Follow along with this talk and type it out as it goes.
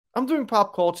I'm doing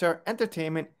pop culture,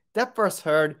 entertainment, that first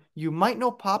heard, you might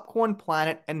know Popcorn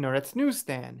Planet and Nerdette's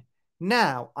Newsstand.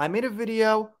 Now, I made a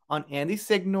video on Andy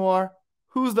Signore,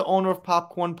 who's the owner of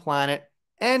Popcorn Planet,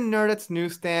 and Nerdette's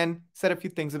Newsstand said a few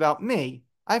things about me.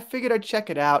 I figured I'd check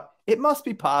it out. It must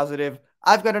be positive.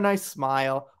 I've got a nice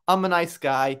smile. I'm a nice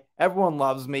guy. Everyone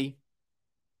loves me.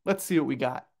 Let's see what we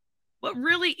got. What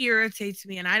really irritates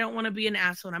me, and I don't want to be an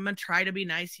asshole, and I'm going to try to be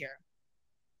nice here.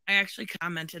 I actually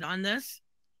commented on this,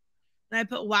 and I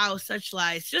put, wow, such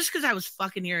lies, just because I was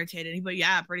fucking irritated. He put,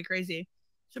 yeah, pretty crazy.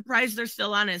 Surprised they're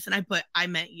still honest. And I put, I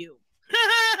meant you.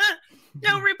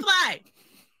 No reply.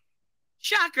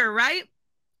 Shocker, right?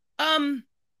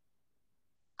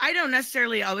 I don't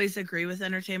necessarily always agree with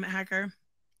Entertainment Hacker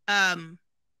on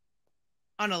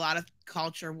a lot of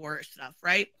culture war stuff,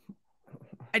 right?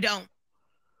 I don't.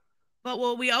 But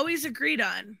what we always agreed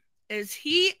on is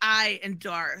he, I, and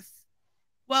Darth.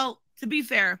 Well, to be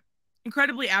fair,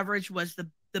 Incredibly Average was the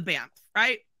Bamf,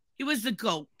 right? He was the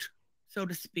GOAT, so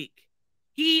to speak.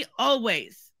 He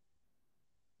always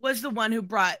was the one who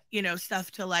brought,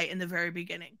 stuff to light in the very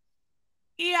beginning.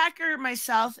 E-Hacker,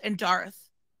 myself, and Darth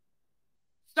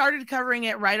started covering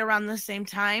it right around the same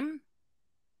time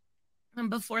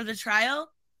before the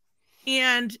trial.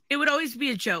 And it would always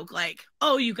be a joke like,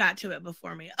 oh, you got to it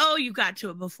before me. Oh, you got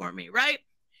to it before me, right?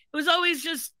 It was always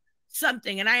just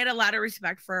something. And I had a lot of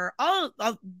respect for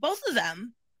both of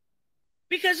them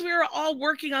because we were all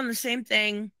working on the same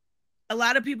thing. A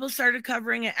lot of people started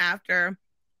covering it after.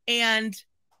 And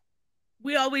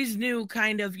we always knew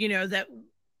kind of, that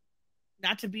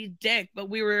not to be dick, but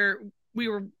we were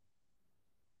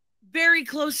very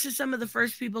close to some of the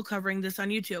first people covering this on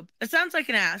YouTube. It sounds like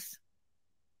an ass,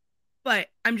 but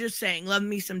I'm just saying, love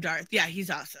me some Darth. Yeah, he's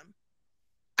awesome.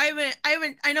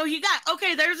 I know he got,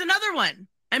 okay, there's another one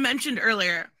I mentioned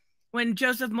earlier when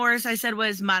Joseph Morris, I said,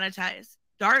 was monetized.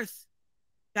 Darth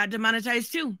got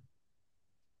demonetized too.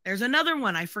 There's another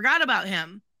one. I forgot about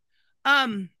him.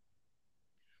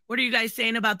 What are you guys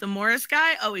saying about the Morris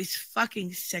guy? Oh, he's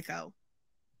fucking sicko.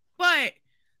 But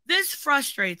this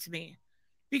frustrates me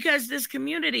because this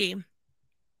community,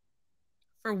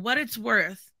 for what it's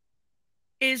worth,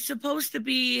 is supposed to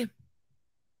be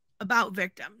about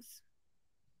victims.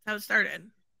 That's how it started.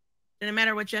 Didn't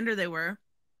matter what gender they were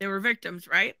victims,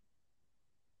 right?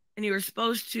 And you were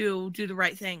supposed to do the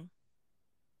right thing.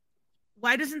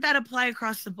 Why doesn't that apply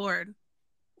across the board?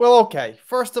 Well, okay.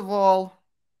 First of all,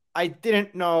 I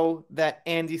didn't know that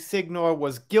Andy Signore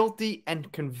was guilty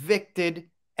and convicted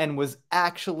and was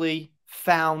actually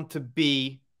found to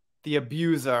be the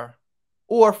abuser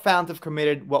or found to have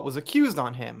committed what was accused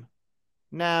on him.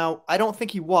 Now, I don't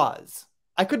think he was.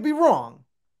 I could be wrong.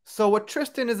 So, what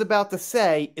Tristan is about to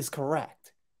say is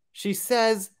correct. She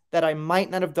says that I might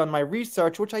not have done my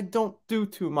research, which I don't do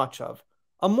too much of.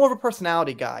 I'm more of a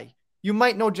personality guy. You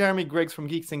might know Jeremy Griggs from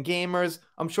Geeks and Gamers.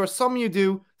 I'm sure some of you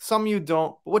do, some of you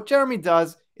don't. But what Jeremy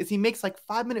does is he makes like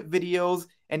 5-minute videos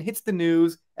and hits the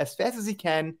news as fast as he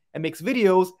can and makes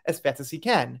videos as fast as he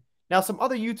can. Now, some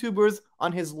other YouTubers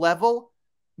on his level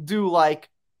do like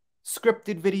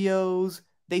scripted videos,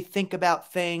 they think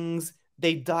about things,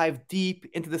 they dive deep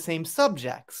into the same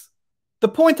subjects. The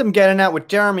point I'm getting at with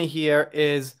Jeremy here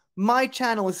is my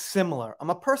channel is similar. I'm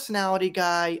a personality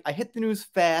guy. I hit the news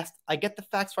fast. I get the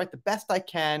facts right the best I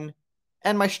can.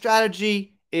 And my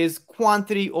strategy is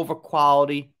quantity over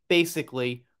quality,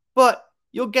 basically. But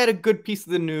you'll get a good piece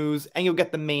of the news and you'll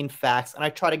get the main facts. And I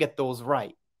try to get those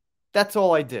right. That's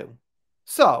all I do.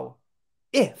 So,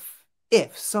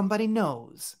 if somebody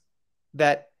knows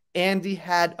that Andy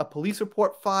had a police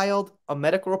report filed, a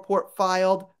medical report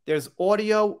filed, there's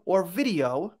audio or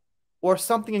video or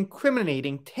something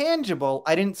incriminating, tangible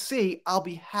I didn't see, I'll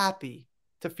be happy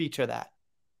to feature that.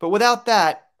 But without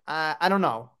that, I don't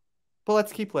know. But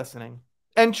let's keep listening.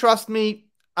 And trust me,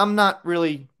 I'm not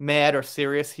really mad or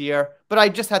serious here, but I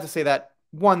just had to say that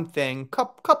one thing.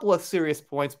 Couple of serious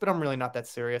points, but I'm really not that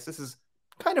serious. This is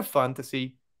kind of fun to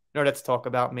see Nerdettes talk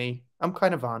about me. I'm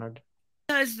kind of honored.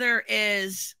 Because there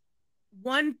is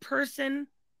one person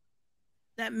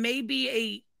that may be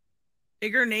a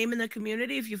bigger name in the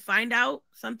community. If you find out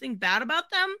something bad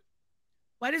about them,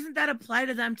 why doesn't that apply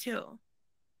to them too?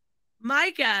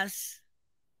 My guess,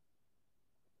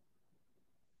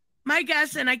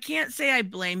 and I can't say I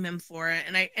blame him for it,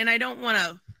 and I don't want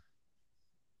to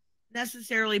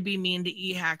necessarily be mean to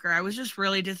E-Hacker. I was just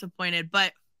really disappointed,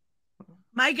 but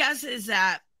my guess is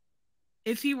that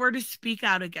if he were to speak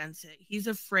out against it, he's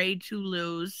afraid to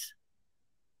lose.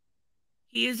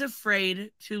 He is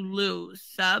afraid to lose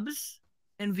subs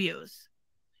and views.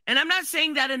 And I'm not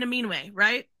saying that in a mean way,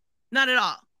 right? Not at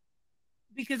all.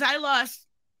 Because I lost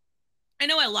I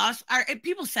know I lost.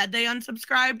 People said they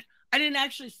unsubscribed. I didn't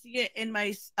actually see it in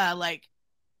my like,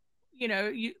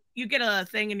 you get a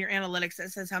thing in your analytics that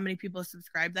says how many people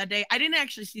subscribed that day. I didn't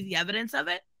actually see the evidence of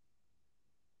it,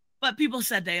 but people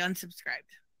said they unsubscribed,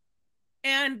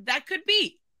 and that could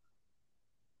be.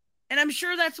 And I'm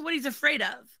sure that's what he's afraid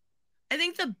of. I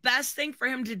think the best thing for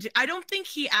him to do. I don't think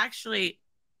he actually.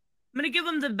 I'm going to give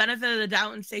him the benefit of the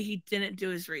doubt and say he didn't do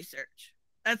his research.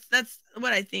 That's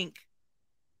what I think.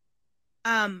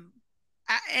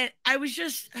 I was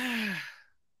just I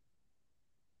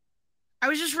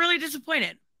was just really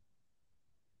disappointed.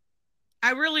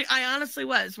 I honestly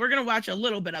was. We're gonna watch a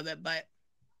little bit of it, but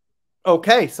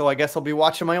Okay, so I guess I'll be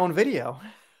watching my own video.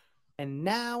 And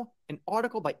now, an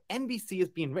article by NBC is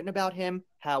being written about him,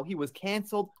 how he was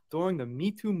canceled during the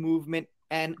Me Too movement,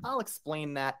 and I'll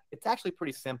explain that. It's actually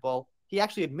pretty simple. He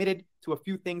actually admitted to a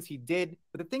few things he did,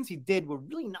 but the things he did were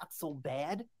really not so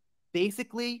bad.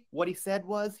 Basically, what he said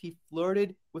was he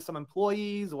flirted with some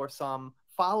employees or some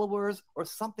followers or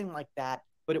something like that,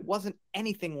 but it wasn't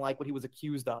anything like what he was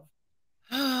accused of.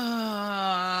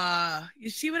 you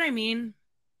see what I mean?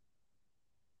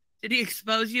 Did he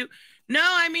expose you? No,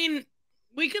 I mean,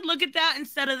 we could look at that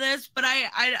instead of this, but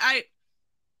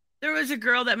there was a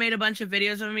girl that made a bunch of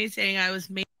videos of me saying I was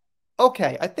made.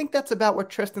 Okay, I think that's about where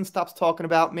Tristan stops talking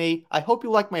about me. I hope you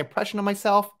like my impression of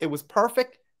myself. It was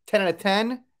perfect. 10 out of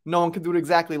 10. No one can do it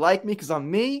exactly like me because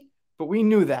I'm me, but we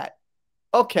knew that.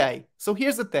 Okay, so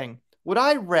here's the thing. What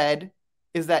I read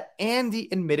is that Andy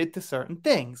admitted to certain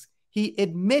things. He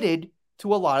admitted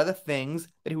to a lot of the things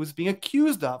that he was being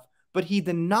accused of, but he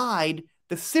denied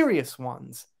the serious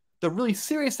ones. The really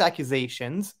serious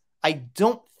accusations, I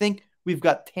don't think we've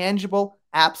got tangible,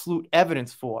 absolute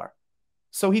evidence for.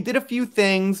 So he did a few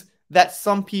things that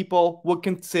some people would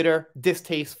consider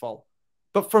distasteful.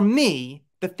 But for me,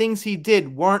 the things he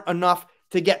did weren't enough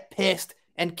to get pissed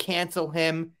and cancel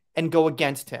him and go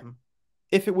against him.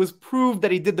 If it was proved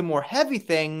that he did the more heavy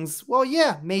things, well,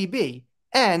 yeah, maybe.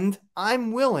 And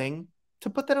I'm willing to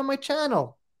put that on my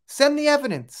channel. Send the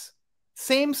evidence.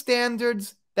 Same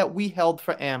standards that we held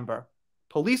for Amber.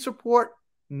 Police report,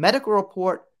 medical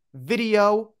report,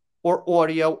 video, or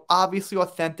audio, obviously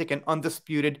authentic and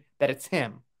undisputed that it's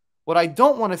him. What I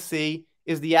don't want to see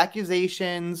is the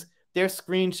accusations, their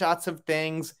screenshots of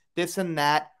things, this and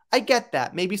that. I get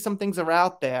that. Maybe some things are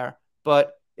out there,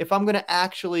 but if I'm going to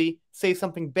actually say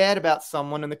something bad about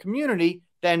someone in the community,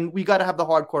 then we got to have the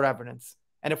hardcore evidence.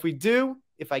 And if we do,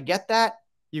 if I get that,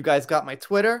 you guys got my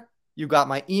Twitter, you got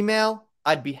my email,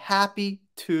 I'd be happy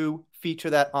to feature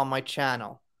that on my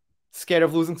channel. Scared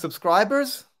of losing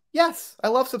subscribers? Yes, I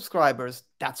love subscribers.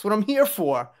 That's what I'm here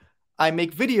for. I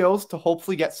make videos to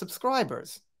hopefully get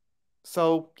subscribers.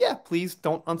 So, yeah, please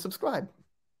don't unsubscribe.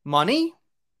 Money?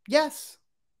 Yes.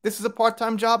 This is a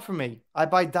part-time job for me. I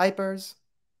buy diapers,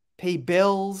 pay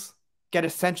bills, get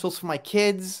essentials for my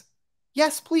kids.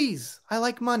 Yes, please. I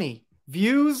like money.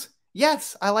 Views?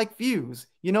 Yes, I like views.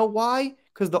 You know why?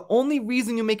 Because the only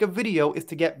reason you make a video is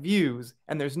to get views,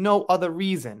 and there's no other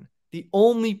reason. The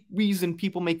only reason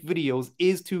people make videos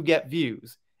is to get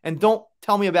views. And don't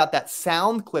tell me about that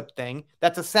sound clip thing.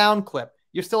 That's a sound clip.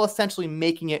 You're still essentially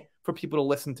making it for people to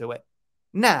listen to it.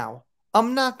 Now,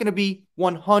 I'm not going to be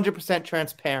 100%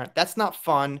 transparent. That's not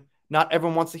fun. Not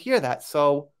everyone wants to hear that.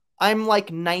 So I'm like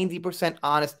 90%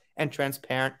 honest and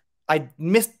transparent. I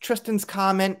missed Tristan's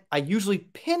comment. I usually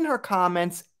pin her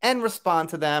comments and respond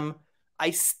to them. I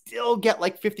still get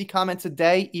like 50 comments a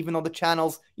day, even though the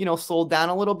channel's, slowed down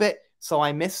a little bit. So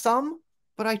I miss some,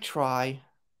 but I try.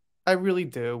 I really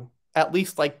do. At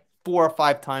least like 4 or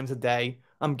 5 times a day,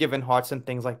 I'm giving hearts and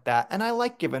things like that. And I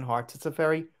like giving hearts. It's a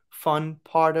very fun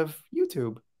part of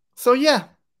YouTube. So yeah,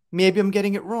 maybe I'm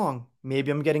getting it wrong.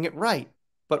 Maybe I'm getting it right.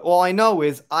 But all I know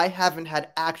is I haven't had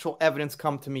actual evidence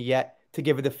come to me yet to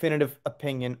give a definitive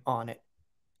opinion on it.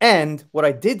 And what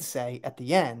I did say at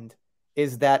the end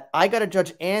is that I got to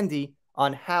judge Andy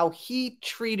on how he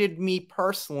treated me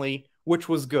personally, which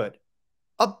was good.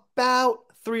 About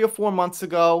 3 or 4 months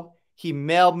ago, he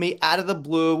mailed me out of the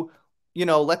blue,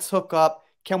 let's hook up.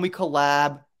 Can we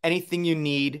collab? Anything you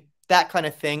need? That kind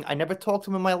of thing. I never talked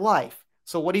to him in my life.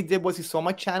 So what he did was he saw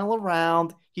my channel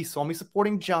around. He saw me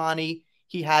supporting Johnny.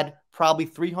 He had probably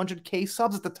 300K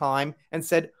subs at the time and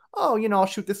said, oh, I'll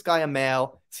shoot this guy a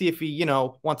mail, see if he,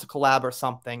 wants to collab or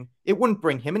something. It wouldn't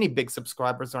bring him any big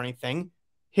subscribers or anything.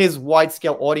 His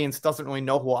wide-scale audience doesn't really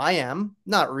know who I am.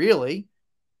 Not really.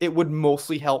 It would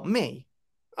mostly help me.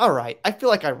 All right, I feel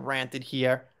like I ranted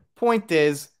here. Point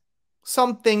is,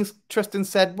 some things Tristan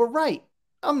said were right.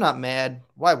 I'm not mad.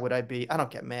 Why would I be? I don't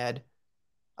get mad.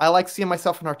 I like seeing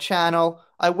myself on our channel.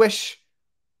 I wish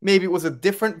maybe it was a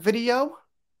different video,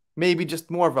 maybe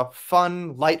just more of a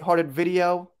fun, lighthearted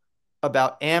video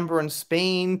about Amber in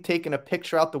Spain taking a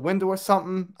picture out the window or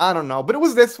something. I don't know, but it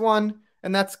was this one,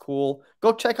 and that's cool.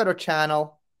 Go check out her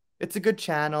channel. It's a good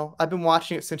channel. I've been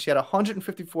watching it since she had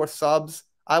 154 subs.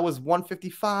 I was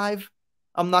 155.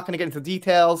 I'm not going to get into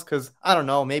details because I don't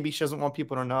know. Maybe she doesn't want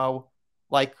people to know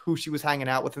like who she was hanging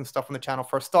out with and stuff when the channel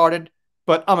first started.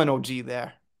 But I'm an OG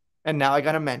there. And now I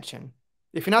got to mention,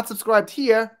 if you're not subscribed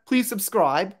here, please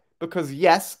subscribe because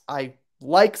yes, I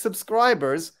like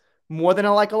subscribers more than I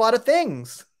like a lot of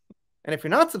things. And if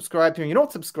you're not subscribed here and you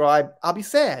don't subscribe, I'll be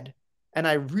sad. And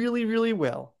I really, really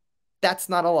will. That's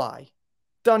not a lie.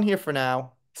 Done here for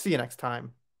now. See you next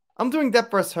time. I'm doing Depth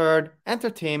vs. Herd,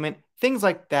 entertainment, things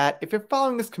like that. If you're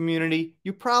following this community,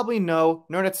 you probably know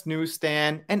Nerdette's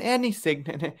Newsstand and Annie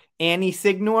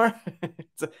Signore.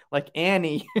 It's like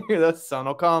Annie, the sun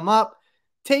will come up.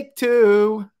 Take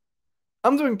two.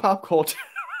 I'm doing pop culture.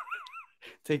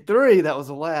 Take three. That was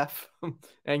a laugh.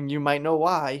 And you might know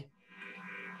why.